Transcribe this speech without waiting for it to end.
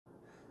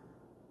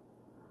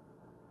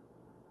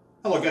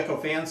Hello Gecko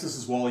fans, this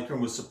is Wally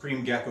Kern with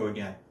Supreme Gecko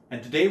again,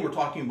 and today we're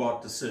talking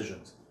about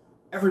decisions.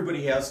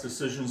 Everybody has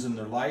decisions in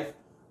their life,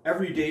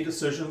 everyday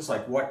decisions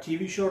like what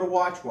TV show to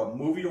watch, what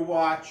movie to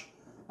watch,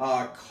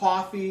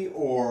 coffee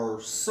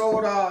or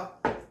soda,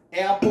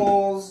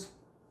 apples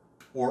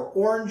or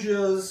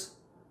oranges,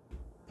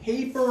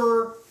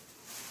 paper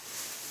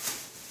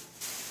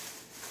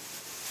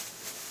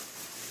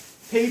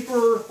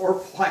or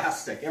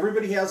plastic.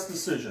 Everybody has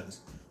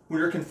decisions. When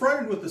you're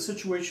confronted with a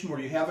situation where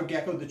you have a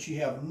gecko that you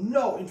have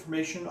no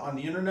information on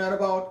the internet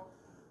about,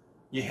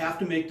 you have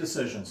to make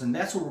decisions. And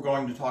that's what we're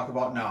going to talk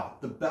about now.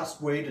 The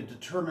best way to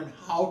determine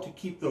how to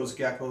keep those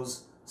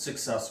geckos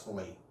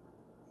successfully.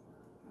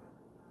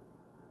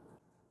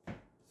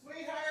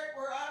 Sweetheart,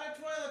 we're out of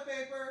toilet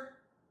paper.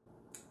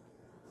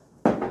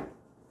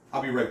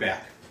 I'll be right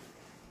back.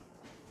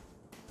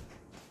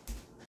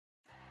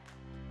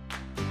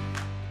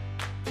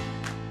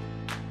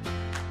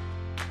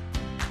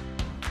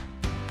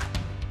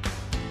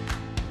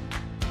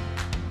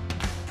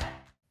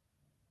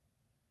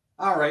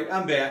 Alright,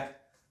 I'm back.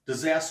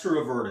 Disaster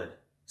averted.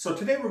 So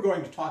today we're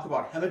going to talk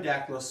about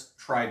Hemidactylus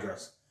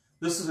triedrus.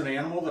 This is an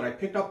animal that I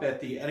picked up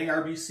at the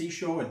NARBC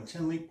show in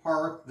Tinley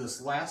Park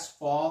this last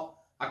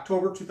fall,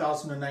 October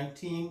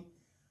 2019.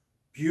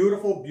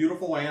 Beautiful,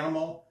 beautiful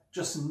animal.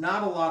 Just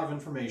not a lot of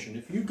information.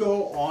 If you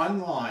go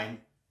online,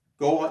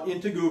 go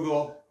into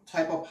Google,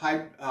 type up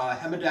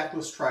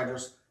Hemidactylus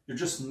triedrus, you're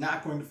just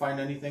not going to find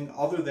anything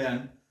other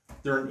than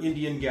they're an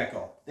Indian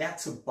gecko.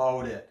 That's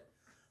about it.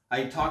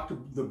 I talked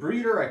to the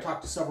breeder, I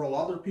talked to several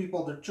other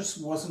people, there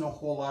just wasn't a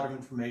whole lot of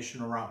information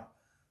around.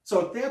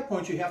 So at that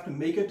point you have to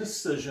make a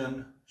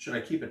decision. Should I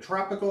keep it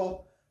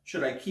tropical?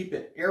 Should I keep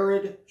it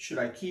arid? Should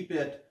I keep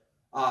it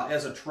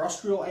as a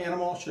terrestrial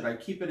animal? Should I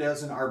keep it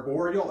as an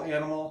arboreal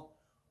animal?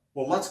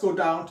 Well, let's go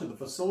down to the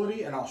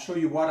facility and I'll show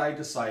you what I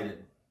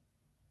decided.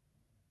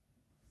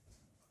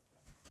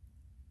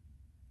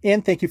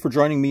 And thank you for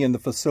joining me in the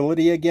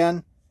facility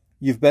again.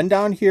 You've been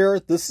down here.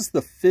 This is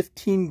the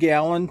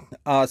 15-gallon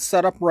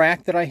setup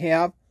rack that I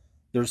have.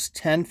 There's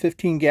 10,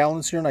 15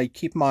 gallons here, and I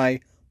keep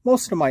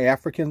most of my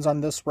Africans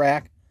on this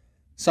rack.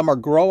 Some are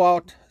grow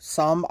out,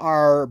 some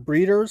are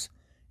breeders,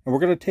 and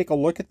we're going to take a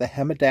look at the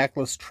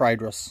Hemidactylus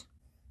triedrus.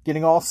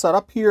 Getting all set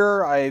up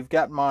here. I've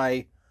got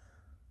my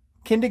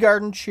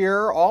kindergarten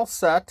chair all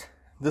set.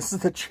 This is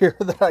the chair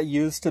that I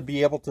use to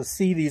be able to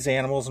see these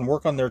animals and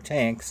work on their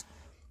tanks.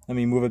 Let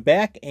me move it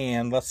back,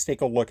 and let's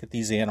take a look at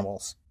these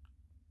animals.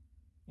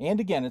 And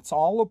again, it's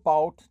all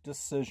about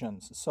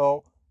decisions.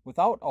 So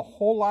without a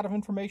whole lot of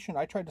information,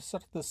 I tried to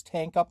set this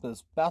tank up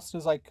as best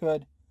as I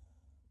could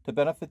to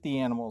benefit the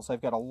animals.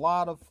 I've got a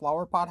lot of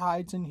flower pot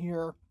hides in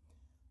here.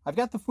 I've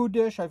got the food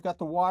dish, I've got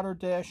the water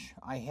dish.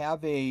 I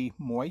have a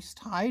moist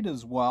hide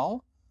as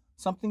well,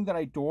 something that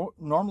I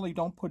normally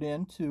don't put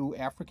into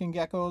African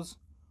geckos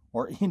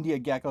or India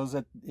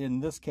geckos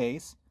in this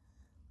case.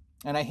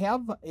 And I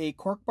have a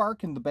cork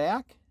bark in the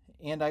back,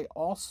 and I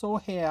also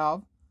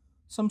have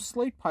some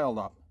slate piled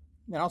up.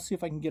 And I'll see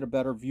if I can get a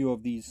better view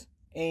of these.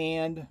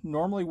 And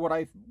normally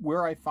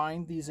where I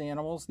find these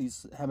animals,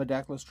 these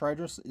Hemidactylus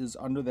triedrus, is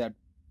under that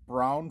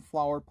brown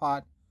flower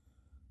pot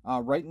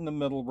right in the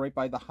middle, right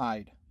by the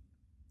hide.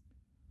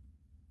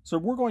 So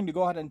we're going to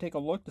go ahead and take a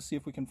look to see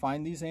if we can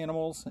find these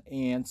animals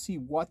and see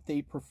what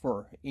they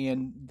prefer.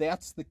 And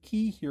that's the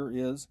key here,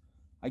 is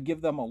I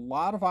give them a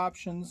lot of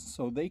options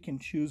so they can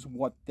choose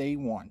what they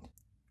want.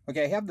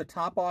 Okay, I have the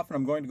top off, and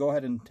I'm going to go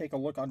ahead and take a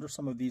look under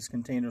some of these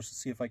containers to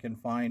see if I can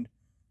find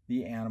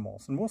the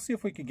animals. And we'll see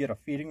if we can get a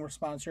feeding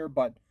response here,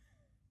 but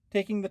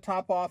taking the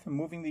top off and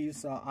moving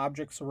these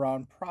objects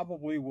around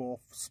probably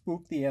will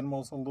spook the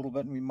animals a little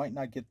bit, and we might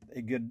not get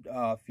a good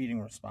feeding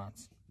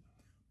response.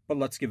 But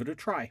let's give it a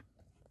try.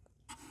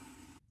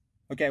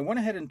 Okay, I went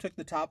ahead and took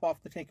the top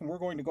off the tank, and we're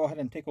going to go ahead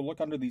and take a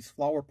look under these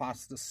flower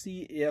pots to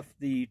see if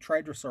the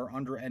triedrus are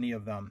under any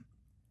of them.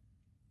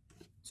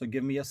 So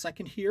give me a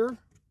second here.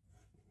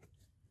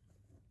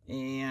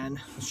 And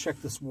let's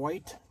check this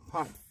white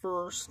pot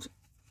first.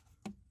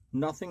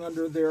 Nothing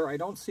under there. I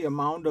don't see a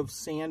mound of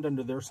sand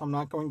under there, so I'm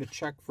not going to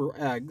check for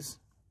eggs.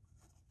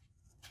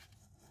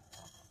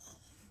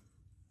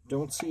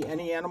 Don't see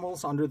any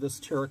animals under this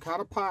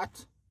terracotta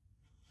pot.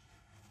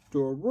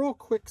 Do a real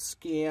quick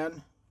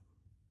scan,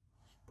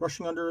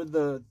 brushing under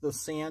the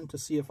sand to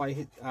see if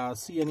I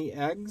see any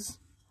eggs.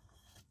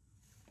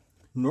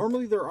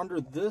 Normally they're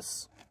under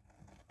this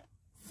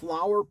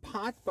flower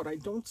pot, but I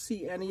don't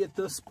see any at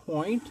this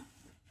point.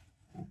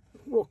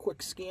 Real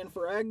quick scan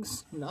for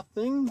eggs.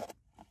 Nothing.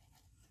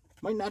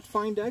 Might not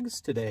find eggs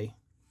today.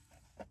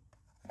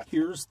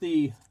 Here's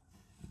the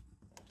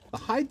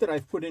hide that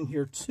I've put in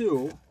here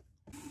too.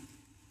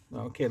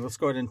 Okay, let's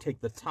go ahead and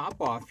take the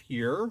top off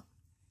here.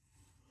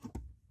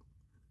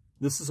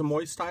 This is a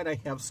moist hide.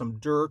 I have some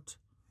dirt,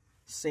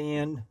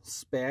 sand,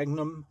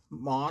 sphagnum,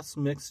 moss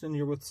mixed in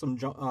here with some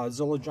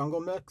Zilla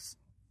Jungle Mix.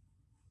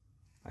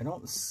 I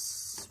don't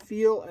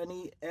feel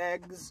any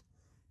eggs.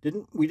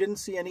 We didn't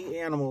see any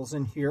animals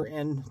in here,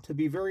 and to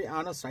be very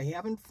honest, I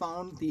haven't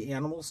found the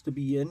animals to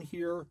be in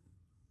here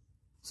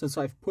since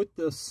I've put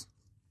this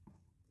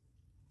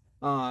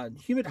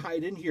humid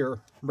hide in here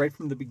right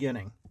from the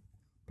beginning.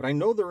 But I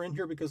know they're in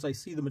here because I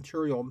see the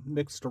material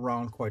mixed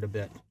around quite a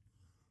bit.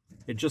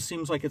 It just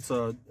seems like it's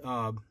a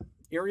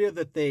area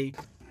that they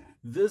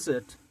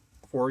visit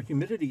for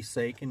humidity's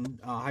sake and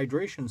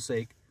hydration's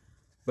sake,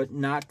 but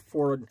not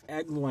for an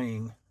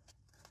egg-laying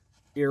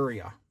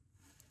area.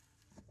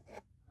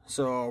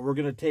 So we're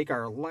going to take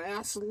our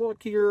last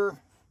look here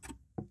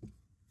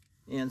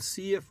and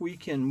see if we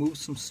can move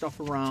some stuff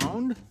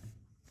around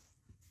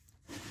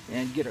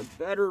and get a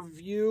better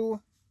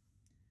view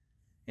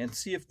and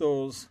see if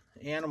those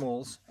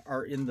animals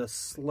are in the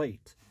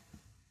slate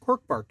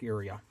cork bark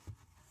area.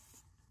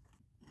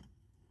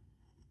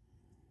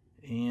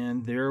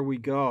 And there we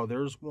go.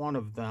 There's one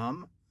of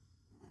them.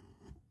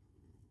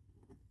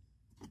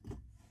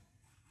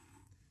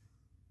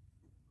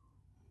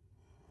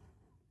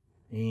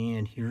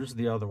 And here's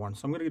the other one.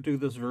 So I'm going to do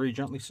this very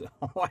gently so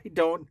I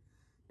don't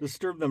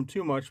disturb them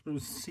too much.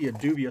 But see a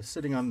dubia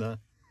sitting on the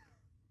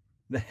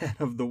head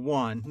of the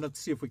one. Let's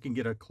see if we can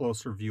get a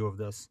closer view of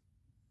this.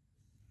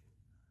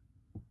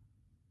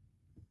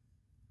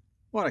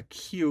 What a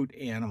cute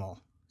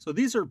animal. So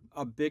these are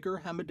a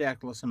bigger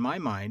Hemidactylus in my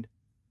mind.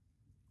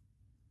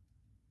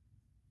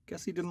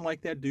 Guess he didn't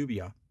like that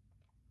dubia.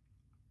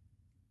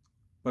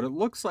 But it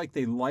looks like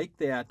they like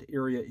that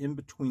area in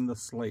between the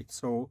slate.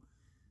 So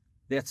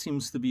that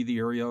seems to be the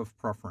area of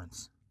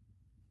preference.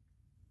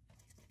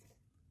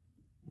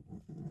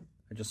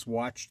 I just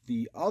watched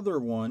the other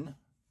one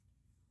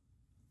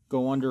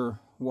go under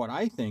what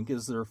I think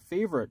is their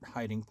favorite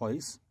hiding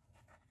place.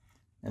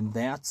 And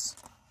that's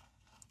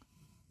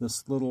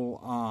this little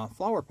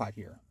flower pot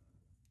here.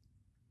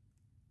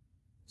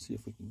 See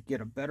if we can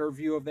get a better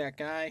view of that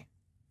guy.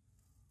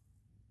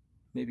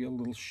 Maybe a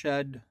little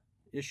shed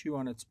issue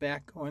on its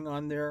back going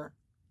on there.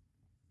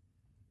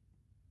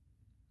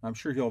 I'm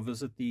sure he'll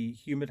visit the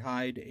humid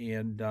hide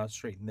and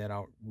straighten that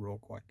out real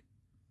quick.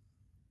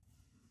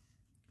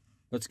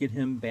 Let's get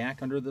him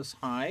back under this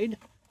hide.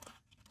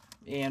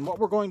 And what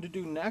we're going to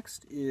do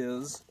next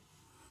is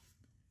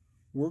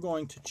we're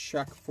going to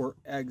check for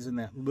eggs in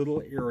that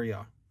little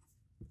area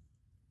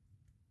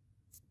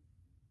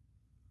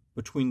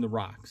between the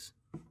rocks.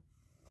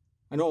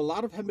 I know a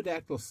lot of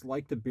Hemidactylus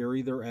like to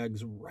bury their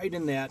eggs right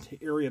in that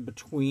area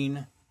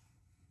between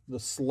the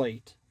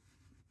slate.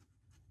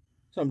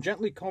 So I'm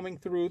gently combing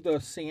through the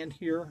sand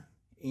here,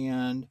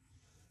 and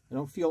I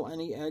don't feel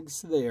any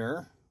eggs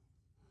there.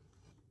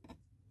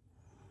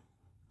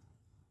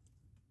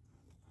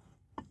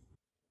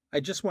 I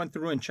just went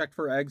through and checked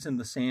for eggs in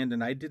the sand,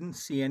 and I didn't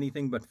see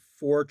anything, but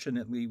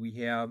fortunately we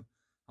have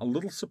a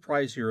little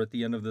surprise here at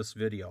the end of this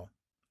video.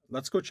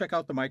 Let's go check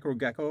out the micro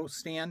gecko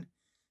stand,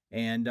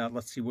 and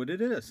let's see what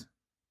it is.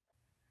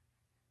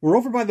 We're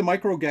over by the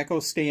micro gecko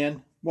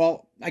stand.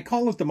 Well, I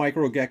call it the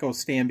micro gecko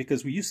stand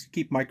because we used to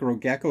keep micro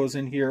geckos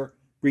in here,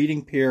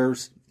 breeding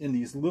pairs in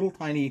these little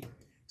tiny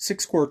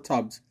 6-quart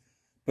tubs.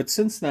 But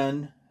since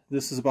then,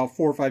 this is about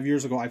 4 or 5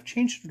 years ago, I've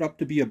changed it up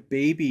to be a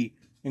baby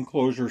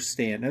enclosure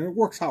stand, and it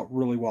works out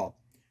really well.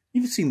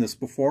 You've seen this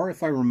before,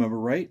 if I remember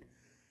right.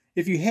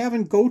 If you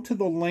haven't, go to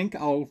the link.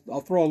 I'll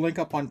throw a link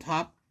up on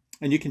top,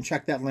 and you can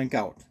check that link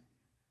out.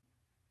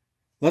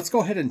 Let's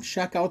go ahead and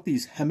check out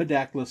these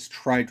Hemidactylus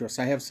triedrus.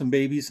 I have some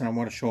babies, and I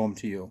want to show them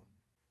to you.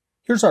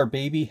 Here's our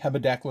baby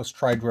Hemidactylus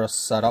triedrus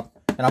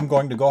setup, and I'm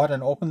going to go ahead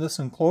and open this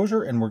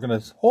enclosure, and we're going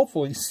to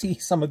hopefully see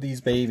some of these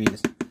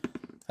babies.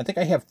 I think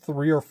I have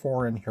 3 or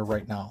 4 in here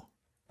right now.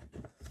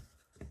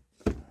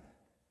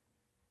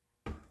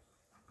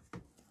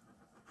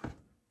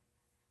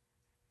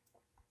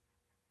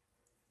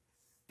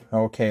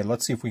 Okay,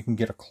 let's see if we can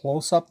get a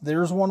close-up.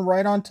 There's one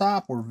right on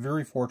top. We're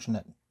very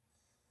fortunate.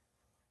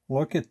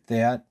 Look at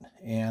that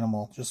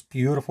animal. Just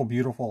beautiful,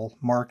 beautiful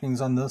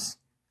markings on this.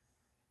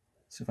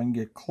 See if I can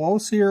get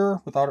close here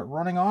without it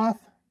running off.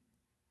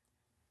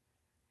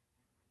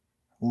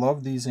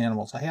 Love these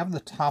animals. I have the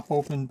top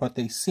open, but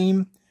they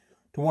seem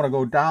to want to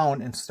go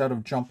down instead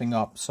of jumping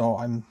up. So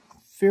I'm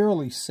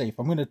fairly safe.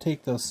 I'm going to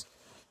take this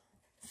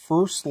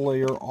first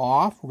layer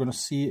off. We're going to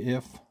see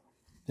if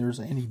there's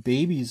any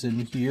babies in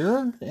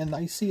here, and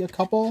I see a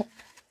couple.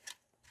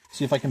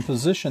 See if I can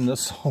position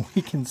this so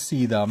we can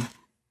see them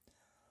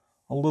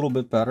a little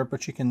bit better,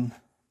 but you can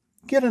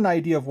get an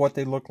idea of what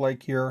they look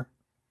like here.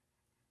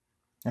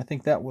 I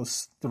think that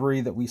was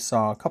 3 that we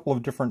saw, a couple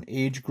of different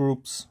age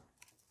groups.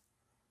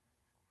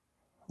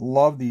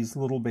 Love these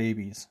little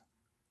babies.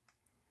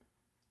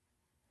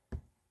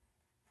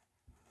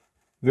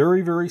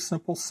 Very, very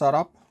simple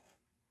setup.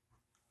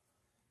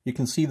 You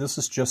can see this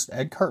is just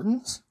egg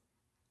cartons,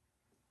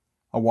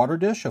 a water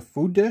dish, a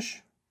food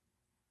dish,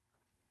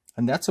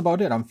 and that's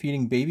about it. I'm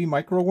feeding baby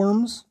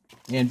microworms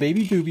and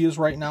baby dubias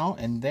right now,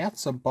 and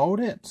that's about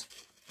it.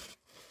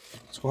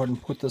 Let's go ahead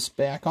and put this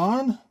back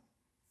on.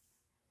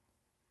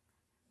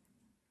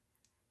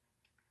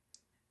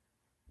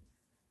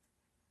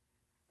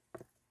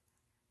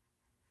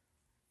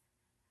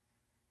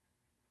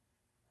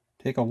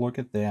 Take a look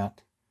at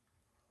that.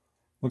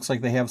 Looks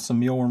like they have some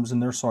mealworms in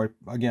there, so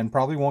I, again,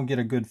 probably won't get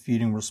a good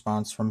feeding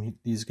response from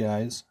these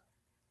guys.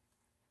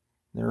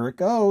 There it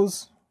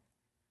goes.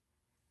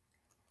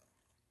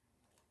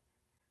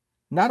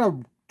 Not a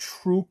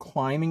true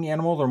climbing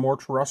animal, they're more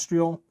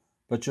terrestrial,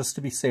 but just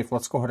to be safe,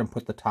 let's go ahead and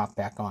put the top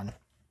back on.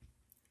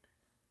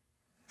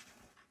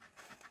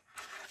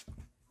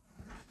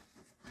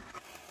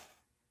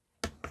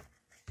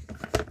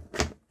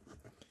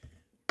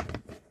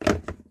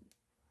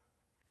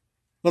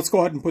 Let's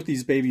go ahead and put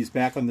these babies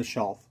back on the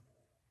shelf.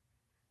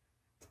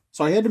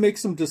 So I had to make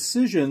some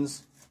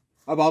decisions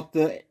about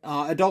the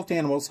adult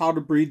animals, how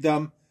to breed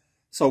them.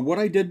 So what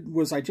I did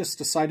was I just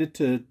decided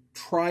to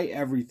try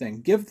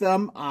everything. Give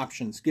them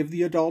options. Give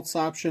the adults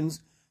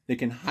options. They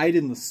can hide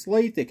in the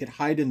slate. They could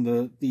hide in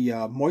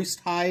the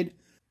moist hide.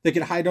 They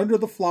could hide under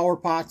the flower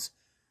pots.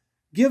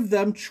 Give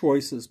them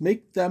choices.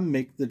 Make them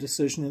make the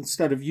decision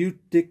instead of you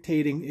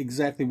dictating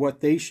exactly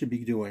what they should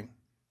be doing.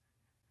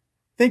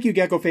 Thank you,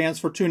 Gecko fans,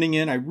 for tuning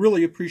in. I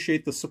really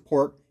appreciate the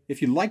support.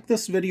 If you like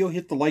this video,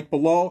 hit the like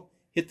below,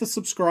 hit the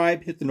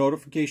subscribe, hit the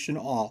notification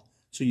all,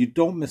 so you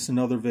don't miss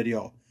another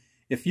video.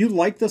 If you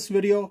like this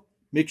video,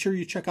 make sure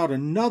you check out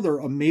another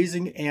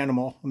amazing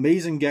animal,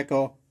 amazing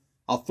gecko.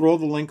 I'll throw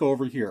the link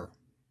over here.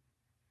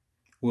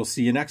 We'll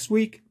see you next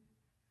week.